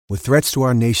With threats to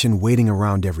our nation waiting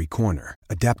around every corner,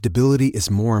 adaptability is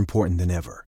more important than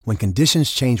ever. When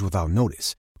conditions change without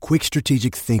notice, quick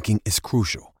strategic thinking is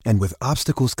crucial. And with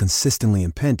obstacles consistently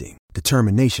impending,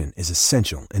 determination is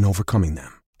essential in overcoming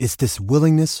them. It's this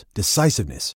willingness,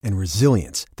 decisiveness, and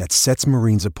resilience that sets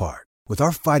Marines apart. With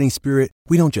our fighting spirit,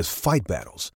 we don't just fight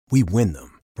battles, we win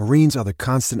them. Marines are the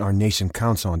constant our nation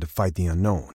counts on to fight the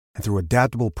unknown. And through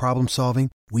adaptable problem solving,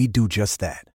 we do just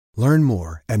that. Learn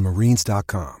more at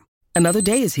marines.com. Another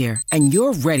day is here, and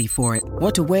you're ready for it.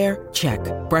 What to wear? Check.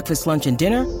 Breakfast, lunch, and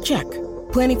dinner? Check.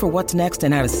 Planning for what's next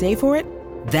and how to save for it?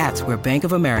 That's where Bank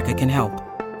of America can help.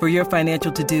 For your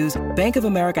financial to-dos, Bank of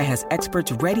America has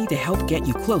experts ready to help get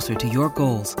you closer to your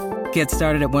goals. Get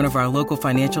started at one of our local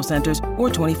financial centers or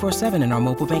 24/7 in our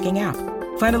mobile banking app.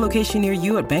 Find a location near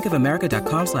you at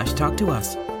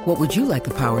bankofamerica.com/talktous. What would you like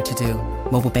the power to do?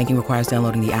 Mobile banking requires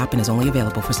downloading the app and is only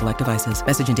available for select devices.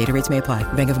 Message and data rates may apply.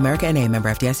 Bank of America N.A., member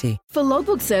FDIC. For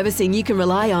logbook servicing you can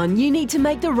rely on, you need to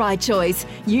make the right choice.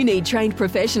 You need trained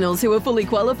professionals who are fully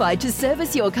qualified to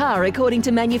service your car according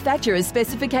to manufacturer's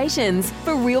specifications.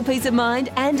 For real peace of mind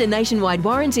and a nationwide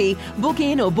warranty, book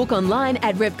in or book online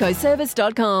at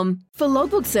repcoservice.com. For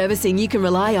logbook servicing you can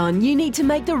rely on, you need to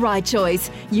make the right choice.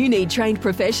 You need trained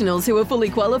professionals who are fully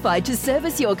qualified to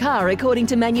service your car according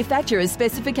to manufacturer's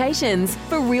specifications.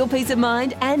 For real peace of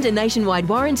mind and a nationwide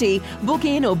warranty, book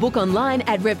in or book online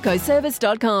at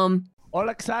repcoservice.com.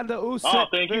 Alexander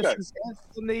Usyk versus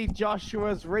Anthony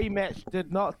Joshua's rematch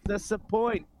did not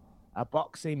disappoint. A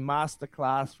boxing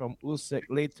masterclass from Usyk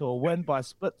led to a win by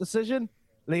split decision,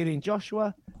 leading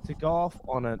Joshua to go off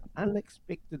on an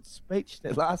unexpected speech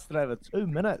that lasted over 2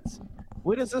 minutes.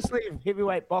 Where does this leave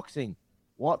heavyweight boxing?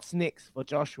 What's next for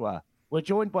Joshua? We're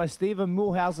joined by Stephen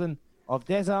Mulhausen of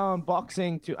DAZN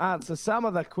Boxing to answer some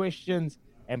of the questions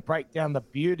and break down the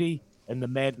beauty and the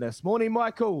madness. Morning,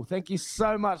 Michael. Thank you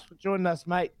so much for joining us,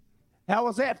 mate. How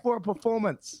was that for a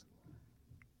performance?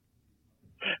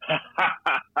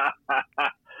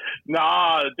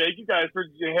 Nah, thank you guys for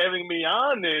having me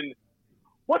on. And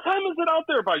what time is it out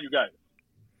there by you guys?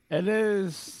 It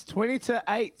is 20 to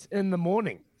 8 in the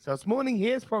morning. So it's morning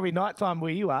here. It's probably nighttime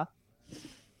where you are.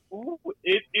 Ooh,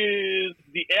 it is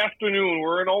the afternoon.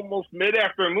 We're in almost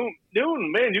mid-afternoon.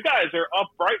 Man, you guys are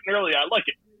up bright and early. I like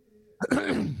it.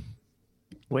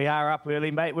 We are up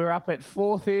early, mate. We're up at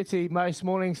 4:30 most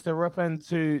mornings to rip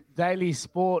into daily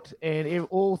sport and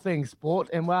all things sport.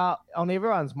 And, well, on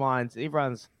everyone's minds,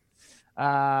 everyone's,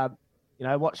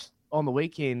 watched on the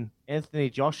weekend, Anthony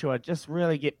Joshua just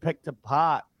really get picked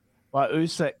apart by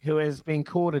Usyk, who has been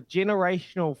called a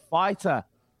generational fighter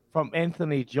from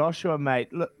Anthony Joshua,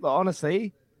 mate. Look,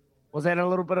 honestly, was that a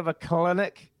little bit of a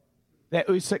clinic that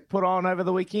Usyk put on over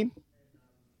the weekend?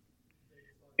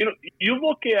 You know, you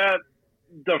look at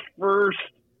the first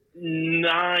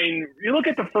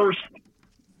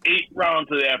 8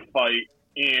 rounds of that fight,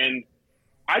 and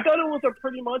I thought it was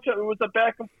a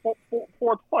back and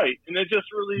forth fight, and it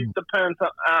just really depends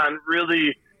on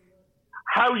really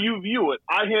how you view it.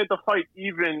 I had the fight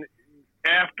even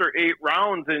after 8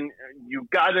 rounds, and you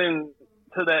got into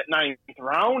that 9th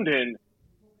round, and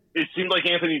it seemed like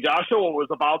Anthony Joshua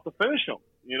was about to finish him.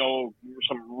 You know,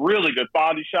 some really good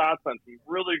body shots and some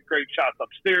really great shots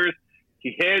upstairs.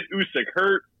 He had Usyk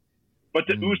hurt, but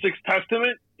to Usyk's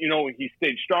testament, you know, he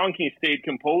stayed strong, he stayed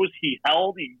composed, he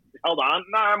held on.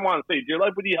 Not I want to say dear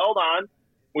life, but he held on,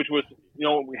 which was, you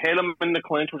know, we had him in the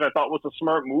clinch, which I thought was a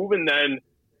smart move, and then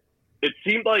it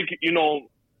seemed like, you know,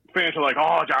 fans are like,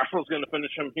 oh, Joshua's going to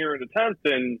finish him here in the 10th.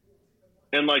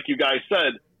 And like you guys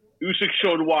said, Usyk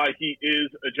showed why he is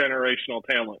a generational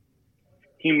talent.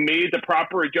 He made the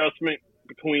proper adjustment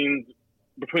between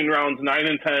rounds 9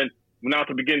 and 10, now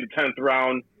to begin the 10th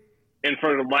round. And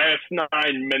for the last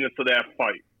 9 minutes of that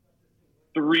fight,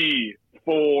 3,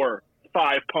 4,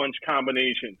 5 punch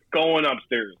combinations, going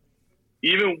upstairs,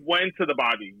 even went to the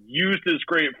body, used his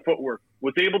great footwork,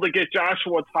 was able to get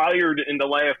Joshua tired in the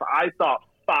last, I thought,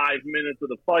 5 minutes of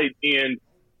the fight, and,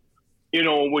 you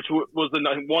know, which was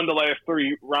won the last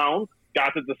 3 rounds,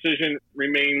 got the decision,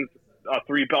 remains a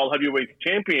 3-belt heavyweight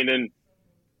champion, and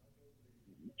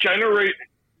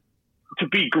to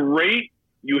be great,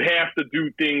 you have to do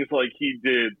things like he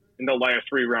did in the last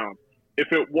 3 rounds.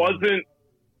 If it wasn't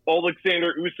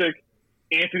Alexander Usyk,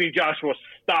 Anthony Joshua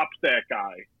stops that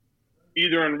guy,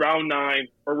 either in round 9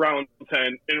 or round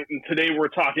 10. And today we're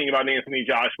talking about Anthony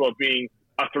Joshua being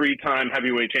a 3-time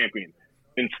heavyweight champion.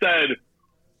 Instead,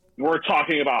 we're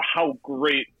talking about how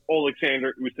great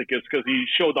Alexander Usyk is, because he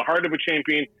showed the heart of a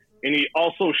champion, and he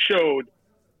also showed,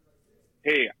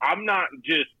 hey, I'm not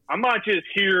just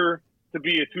here to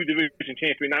be a 2-division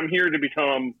champion. I'm here to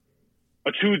become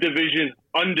a two-division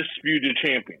undisputed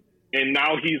champion. And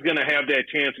now he's going to have that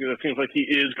chance because it seems like he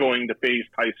is going to face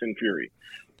Tyson Fury.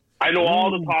 I know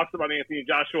all the talks about Anthony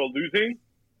Joshua losing,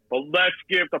 but let's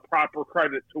give the proper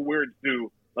credit to where it's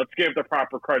due. Let's give the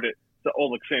proper credit to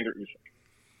Alexander Usyk.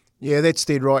 Yeah, that's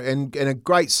dead right, and a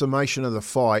great summation of the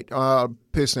fight.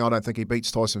 Personally, I don't think he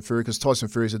beats Tyson Fury because Tyson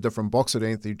Fury is a different boxer to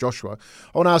Anthony Joshua.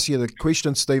 I want to ask you the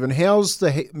question, Stephen. How's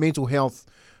the mental health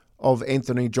of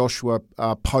Anthony Joshua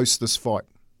post this fight?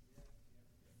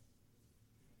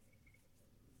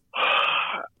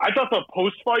 I thought the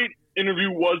post-fight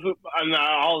interview was, and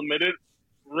I'll admit it,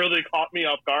 really caught me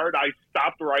off guard. I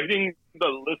stopped writing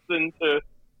to listen to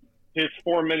his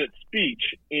 4-minute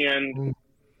speech, and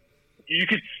you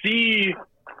could see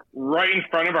right in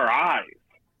front of our eyes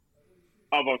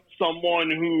of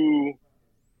someone who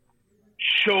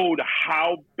showed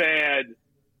how bad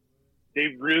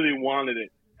they really wanted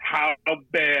it, how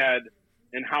bad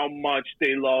and how much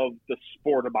they love the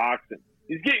sport of boxing.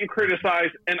 He's getting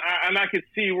criticized, and I could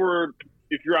see where,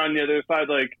 if you're on the other side,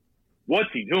 like, what's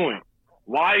he doing?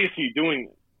 Why is he doing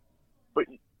this? But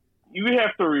you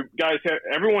have to, guys,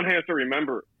 everyone has to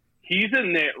remember, he's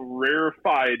in that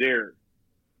rarefied air.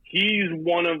 He's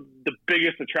one of the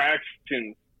biggest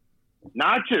attractions,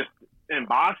 not just in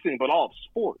boxing, but all of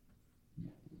sport.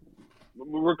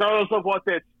 Regardless of what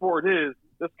that sport is,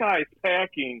 this guy's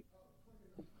packing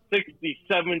 60,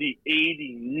 70,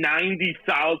 80,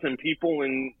 90,000 people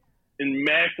in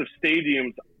massive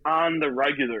stadiums on the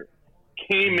regular.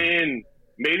 Came in,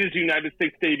 made his United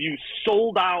States debut,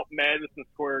 sold out Madison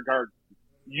Square Garden.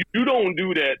 You don't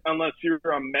do that unless you're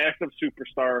a massive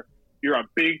superstar, you're a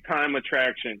big-time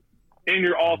attraction, and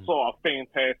you're also a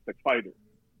fantastic fighter.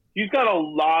 He's got a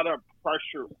lot of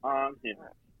pressure on him,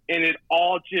 and it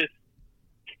all just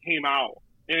came out.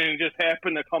 And it just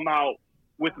happened to come out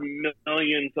with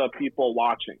millions of people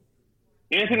watching.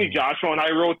 Anthony Joshua, and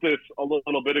I wrote this a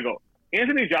little bit ago,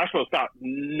 Anthony Joshua's got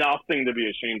nothing to be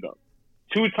ashamed of.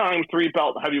 2-time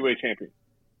 3-belt heavyweight champion.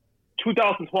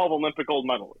 2012 Olympic gold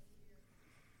medalist.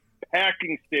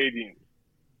 Packing stadiums.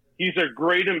 He's a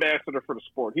great ambassador for the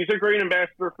sport. He's a great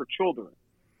ambassador for children.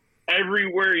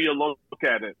 Everywhere you look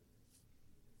at it,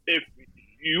 if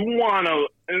you want to,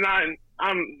 and I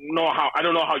don't know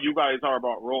how you guys are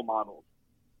about role models,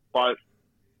 but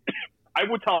I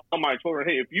would tell my children,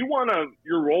 hey, if you want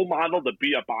your role model to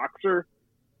be a boxer,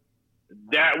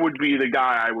 that would be the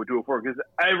guy I would do it for, because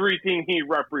everything he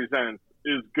represents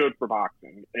is good for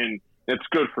boxing and it's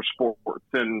good for sports.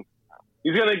 And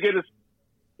he's gonna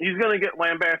get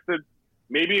lambasted.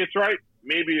 Maybe it's right,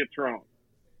 maybe it's wrong.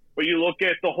 But you look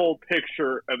at the whole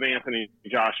picture of Anthony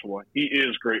Joshua, he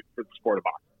is great for the sport of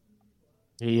boxing.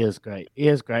 He is great. He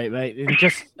is great, mate. And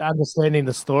just understanding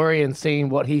the story and seeing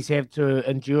what he's had to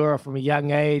endure from a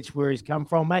young age, where he's come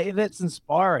from, mate, that's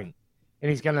inspiring. And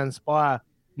he's going to inspire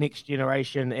next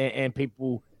generation and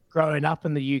people growing up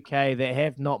in the UK that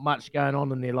have not much going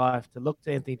on in their life to look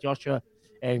to Anthony Joshua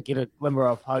and get a glimmer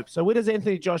of hope. So where does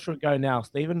Anthony Joshua go now,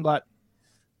 Stephen? Like,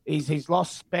 he's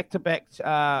lost back-to-back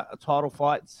title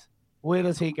fights. Where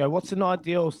does he go? What's an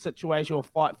ideal situation or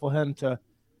fight for him to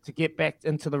get back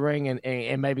into the ring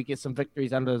and maybe get some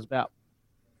victories under his belt?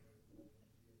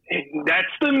 That's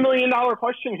the million-dollar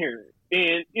question here.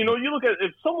 And, you look at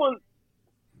if someone,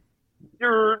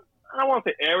 you're, I don't want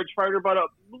to say average fighter, but a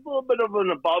little bit of an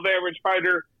above-average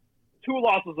fighter, 2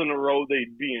 losses in a row,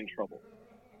 they'd be in trouble.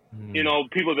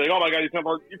 People be like, oh, my God, he's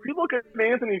never. If you look at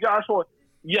Anthony Joshua,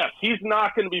 yes, he's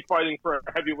not going to be fighting for a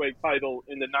heavyweight title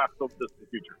in the not-so-distant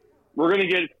future. We're going to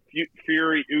get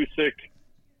Fury, Usyk.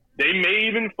 They may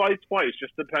even fight twice,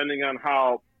 just depending on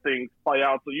how things play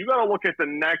out. So you got to look at the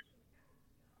next,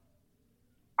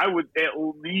 I would at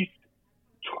least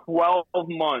 12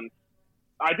 months.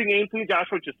 I think Anthony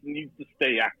Joshua just needs to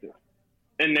stay active.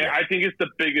 And I think it's the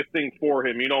biggest thing for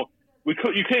him. You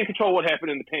can't control what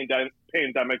happened in the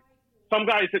pandemic. Some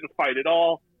guys didn't fight at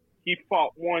all. He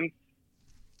fought once.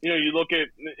 You look at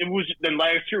then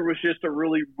last year was just a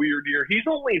really weird year. He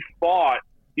fought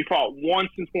once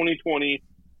in 2020,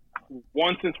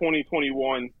 once in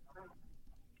 2021,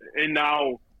 and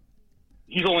now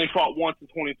he's only fought once in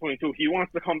 2022. He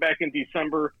wants to come back in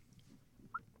December.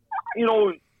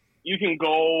 You can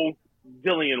go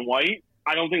Dillian White.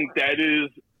 I don't think that's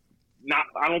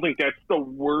the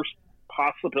worst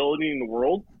possibility in the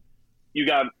world. You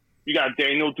got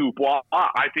Daniel Dubois.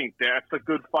 I think that's a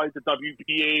good fight. The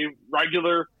WBA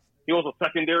regular. He was a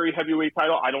secondary heavyweight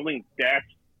title. I don't think that's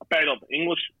a battle of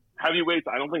English heavyweights.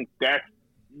 I don't think that's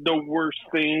the worst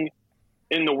thing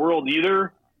in the world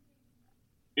either.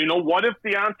 What if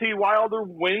Deontay Wilder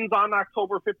wins on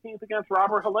October 15th against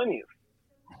Robert Helenius?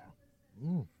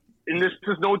 and this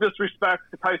is no disrespect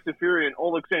to Tyson Fury and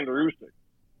Alexander Usyk,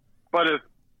 but if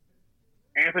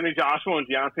Anthony Joshua and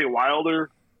Deontay Wilder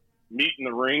meet in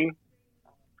the ring,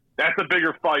 that's a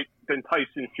bigger fight than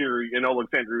Tyson Fury and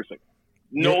Alexander Usyk.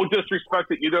 No disrespect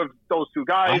to either of those two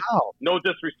guys. Wow. No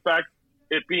disrespect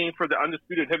it being for the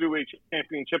undisputed heavyweight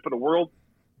championship of the world.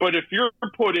 But if you're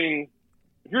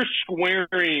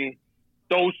squaring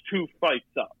those two fights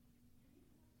up,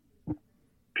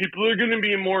 people are going to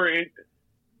be more in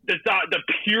the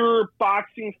pure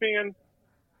boxing fan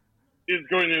is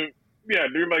going to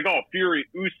they're like, oh, Fury,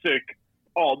 Usyk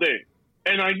all day,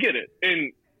 and I get it,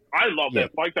 and I love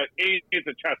that fight. That it's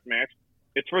a chess match.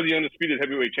 It's for the undisputed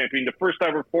heavyweight champion, the first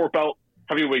ever 4-belt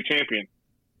heavyweight champion.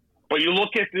 But you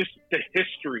look at the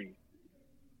history,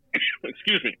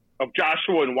 excuse me, of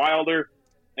Joshua and Wilder,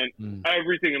 and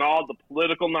everything and all the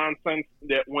political nonsense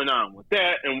that went on with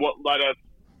that, and what led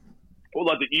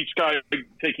to each guy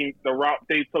taking the route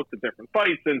they took to different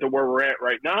fights into where we're at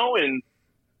right now, and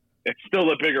it's still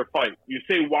a bigger fight. You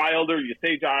say Wilder, you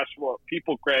say Joshua,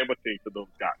 people gravitate to those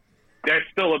guys. That's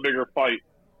still a bigger fight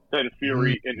than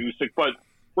Fury and Usyk. But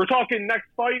we're talking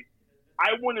next fight.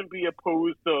 I wouldn't be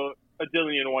opposed to a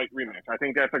Dillian White rematch. I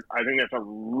think that's a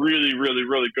really, really,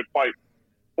 really good fight.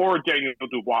 Or Daniel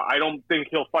Dubois. I don't think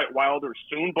he'll fight Wilder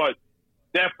soon, but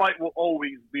that fight will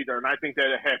always be there, and I think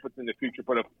that it happens in the future.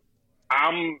 But if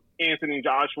I'm Anthony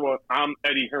Joshua, I'm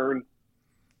Eddie Hearn,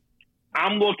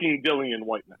 I'm looking Dillian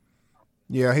White now.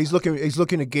 Yeah, he's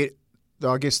looking to get,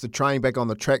 I guess, the train back on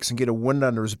the tracks and get a win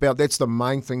under his belt. That's the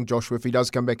main thing, Joshua, if he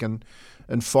does come back and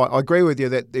fight. I agree with you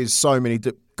that there's so many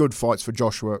good fights for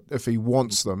Joshua if he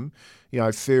wants them.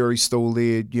 Fury's still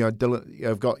there.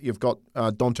 Dylan, you've got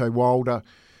Deontay Wilder.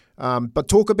 But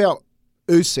talk about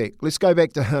Usyk. Let's go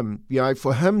back to him.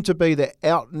 For him to be the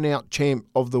out-and-out champ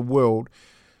of the world,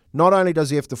 not only does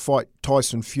he have to fight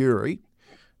Tyson Fury,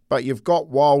 but you've got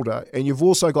Wilder, and you've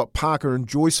also got Parker and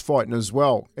Joyce fighting as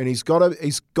well. And he's got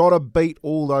to beat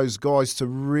all those guys to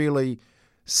really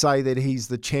say that he's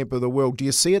the champ of the world. Do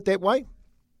you see it that way?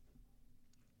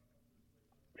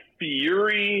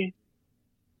 Fury,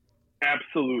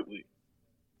 absolutely.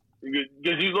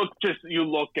 Because you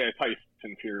look at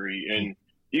Tyson Fury, and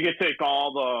you can take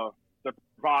all the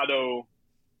bravado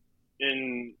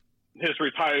in his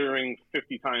retiring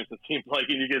 50 times, it seems like,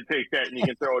 and you can take that and you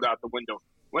can throw it out the window.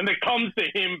 When it comes to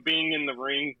him being in the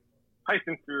ring,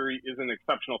 Tyson Fury is an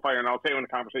exceptional fighter, and I'll tell you in a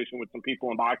conversation with some people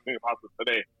in boxing about this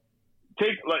today.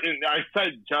 Take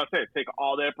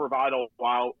all that bravado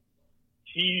out.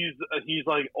 He's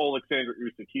like Alexander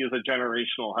Usyk. He is a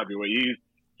generational heavyweight.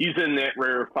 He's in that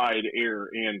rarefied air,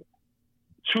 and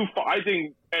I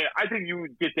think you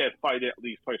would get that fight at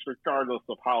least twice, regardless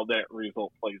of how that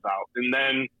result plays out. And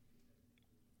then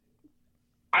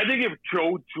I think if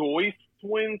Joe Joyce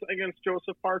wins against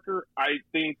Joseph Parker, I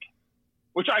think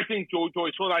Joe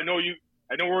Joyce will. I know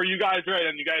where you guys are at,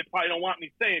 and you guys probably don't want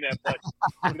me saying that, but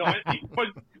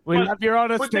we love your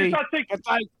honesty. But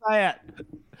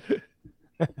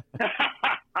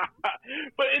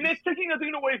it's taking a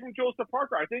thing away from Joseph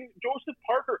Parker. I think Joseph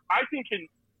Parker, I think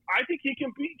he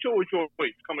can beat Joe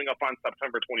Joyce coming up on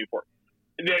September 24th.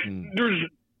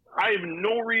 I have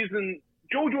no reason.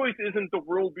 Joe Joyce isn't the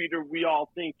world beater we all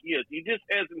think he is. He just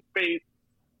hasn't faced,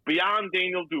 beyond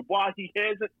Daniel Dubois, he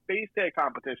hasn't faced that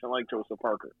competition like Joseph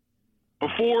Parker.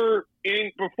 Before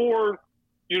Andy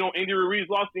Ruiz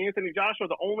lost to Anthony Joshua,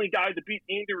 the only guy to beat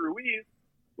Andy Ruiz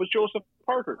was Joseph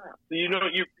Parker. So, you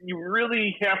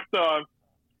really have to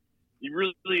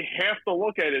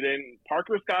look at it, and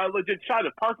Parker's got a legit shot.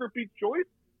 If Parker beats Joyce,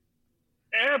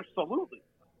 absolutely.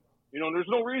 There's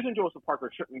no reason Joseph Parker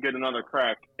shouldn't get another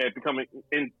crack at becoming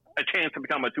a chance to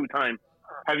become a 2-time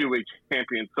heavyweight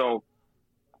champion. So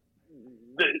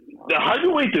the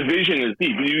heavyweight division is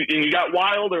deep, and you got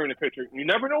Wilder in the picture. You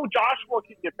never know, Joshua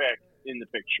can get back in the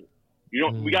picture.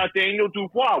 We got Daniel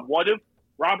Dubois. What if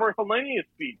Robert Helenius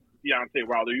beats Deontay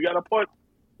Wilder? You got to put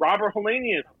Robert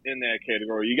Helenius in that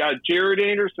category. You got Jared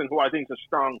Anderson, who I think is a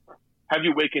strong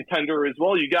heavyweight contender as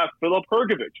well. You got Filip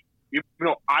Hrgović.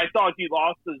 I thought he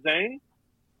lost to Zhang.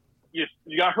 You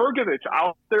got Hrgović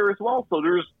out there as well. So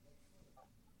there's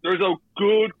a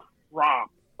good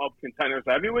crop of contenders.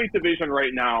 The heavyweight division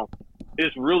right now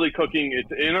is really cooking.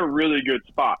 It's in a really good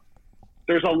spot.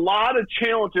 There's a lot of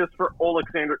challenges for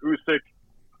Alexander Usyk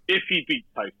if he beats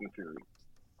Tyson Fury.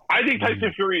 I think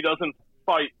Tyson Fury doesn't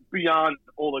fight beyond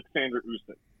Alexander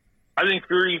Usyk. I think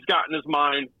Fury's got in his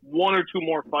mind one or two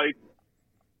more fights.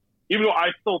 Even though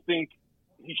I still think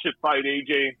he should fight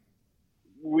AJ,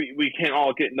 we can't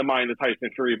all get in the mind of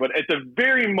Tyson Fury. But at the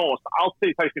very most, I'll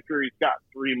say Tyson Fury's got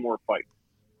 3 more fights.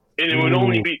 And it would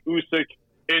only be Usyk,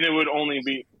 and it would only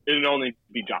be it'd only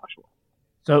be Joshua.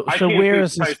 So I can't where see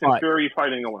is this Tyson fight? Fury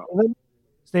fighting no one else.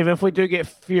 Stephen, if we do get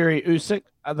Fury Usyk,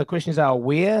 the questions are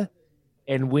where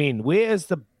and when. Where is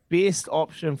the best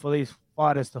option for these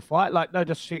fighters to fight? Like, no,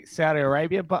 just Saudi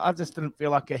Arabia, but I just didn't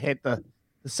feel like it had the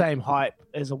same hype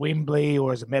as a Wembley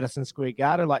or as a Madison Square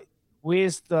Garden. Like,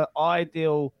 where's the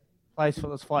ideal place for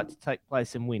this fight to take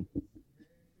place and when?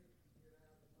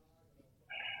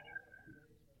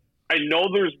 I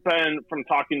know there's been, from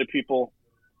talking to people,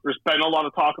 there's been a lot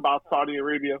of talk about Saudi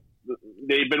Arabia.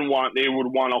 They would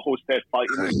want to host that fight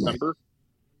in December.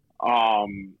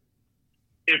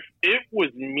 If it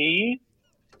was me,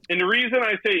 and the reason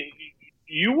I say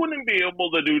you wouldn't be able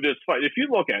to do this fight, if you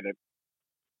look at it,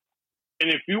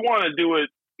 and if you want to do it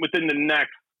within the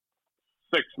next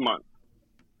 6 months,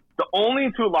 the only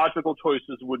two logical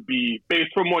choices would be,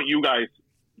 based from what you guys,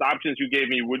 the options you gave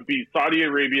me, would be Saudi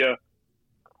Arabia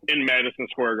in Madison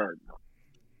Square Garden.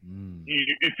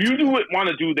 If you want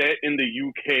to do that in the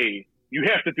UK, you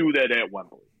have to do that at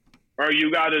Wembley, or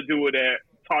you got to do it at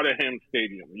Tottenham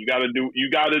Stadium. You got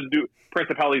to do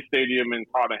Principality Stadium in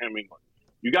Tottenham, England.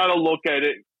 You got to look at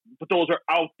it, but those are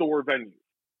outdoor venues.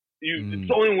 It's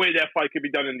the only way that fight could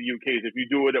be done in the UK is if you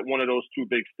do it at one of those two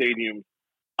big stadiums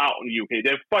out in the UK.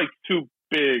 That fight's too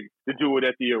big to do it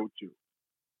at the O2.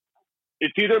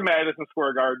 It's either Madison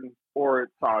Square Garden or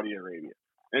it's Saudi Arabia.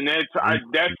 And that's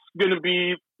going to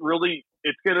be really,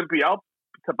 it's going to be up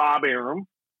to Bob Arum,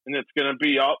 and it's going to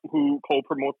be up who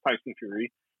co-promotes Tyson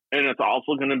Fury, and it's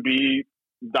also going to be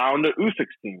down to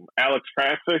Usyk's team, Alex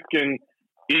Krasik and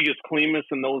Egis Klimas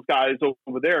and those guys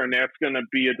over there, and that's going to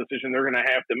be a decision they're going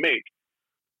to have to make.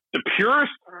 The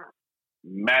purest,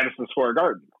 Madison Square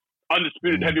Garden,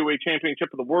 undisputed heavyweight championship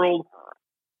of the world,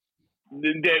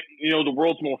 the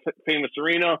world's most famous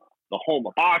arena, the home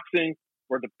of boxing,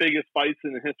 where the biggest fights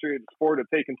in the history of the sport have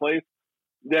taken place,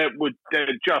 that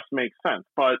just makes sense.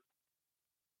 But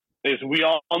as we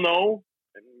all know,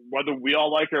 whether we all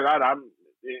like it or not,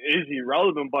 it is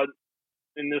irrelevant. But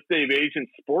in this day of age in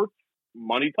sports,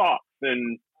 money talks,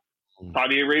 and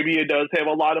Saudi Arabia does have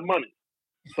a lot of money.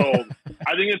 So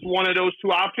I think it's one of those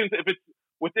two options. If it's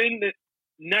within the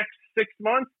next 6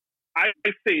 months, I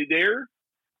say there.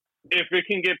 If it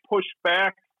can get pushed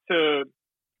back to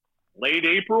late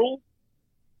April,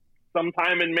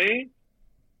 sometime in May,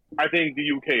 I think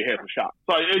the UK has a shot.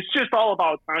 So it's just all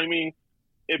about timing.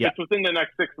 If it's within the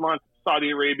next 6 months,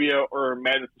 Saudi Arabia or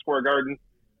Madison Square Garden,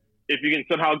 if you can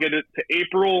somehow get it to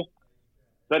April,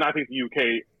 then I think the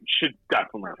UK should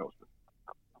definitely host it.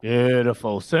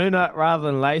 Beautiful. Sooner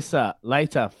rather than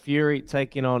later, Fury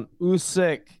taking on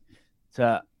Usyk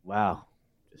to,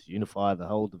 just unify the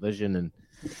whole division and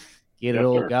get it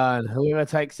all going. Whoever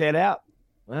takes that out,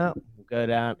 will go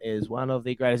down as one of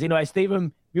the greatest. Anyway,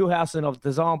 Stephen Muhlhausen of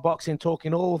Design Boxing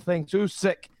talking all things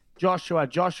Usyk,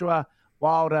 Joshua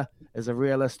Wilder is a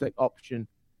realistic option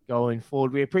going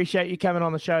forward. We appreciate you coming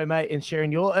on the show, mate, and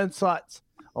sharing your insights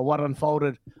on what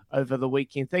unfolded over the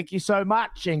weekend. Thank you so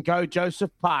much, and go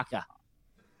Joseph Parker.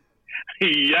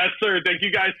 Yes, sir. Thank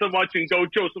you guys so much, and go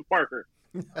Joseph Parker.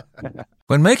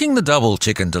 When making the double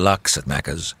chicken deluxe at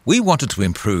Macca's, we wanted to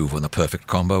improve on the perfect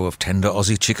combo of tender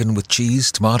Aussie chicken with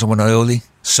cheese, tomato and aioli.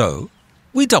 So,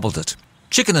 we doubled it.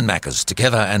 Chicken and Macca's,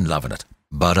 together and loving it.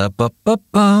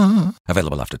 Ba-da-ba-ba-ba.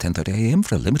 Available after 10:30 a.m.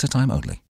 for a limited time only.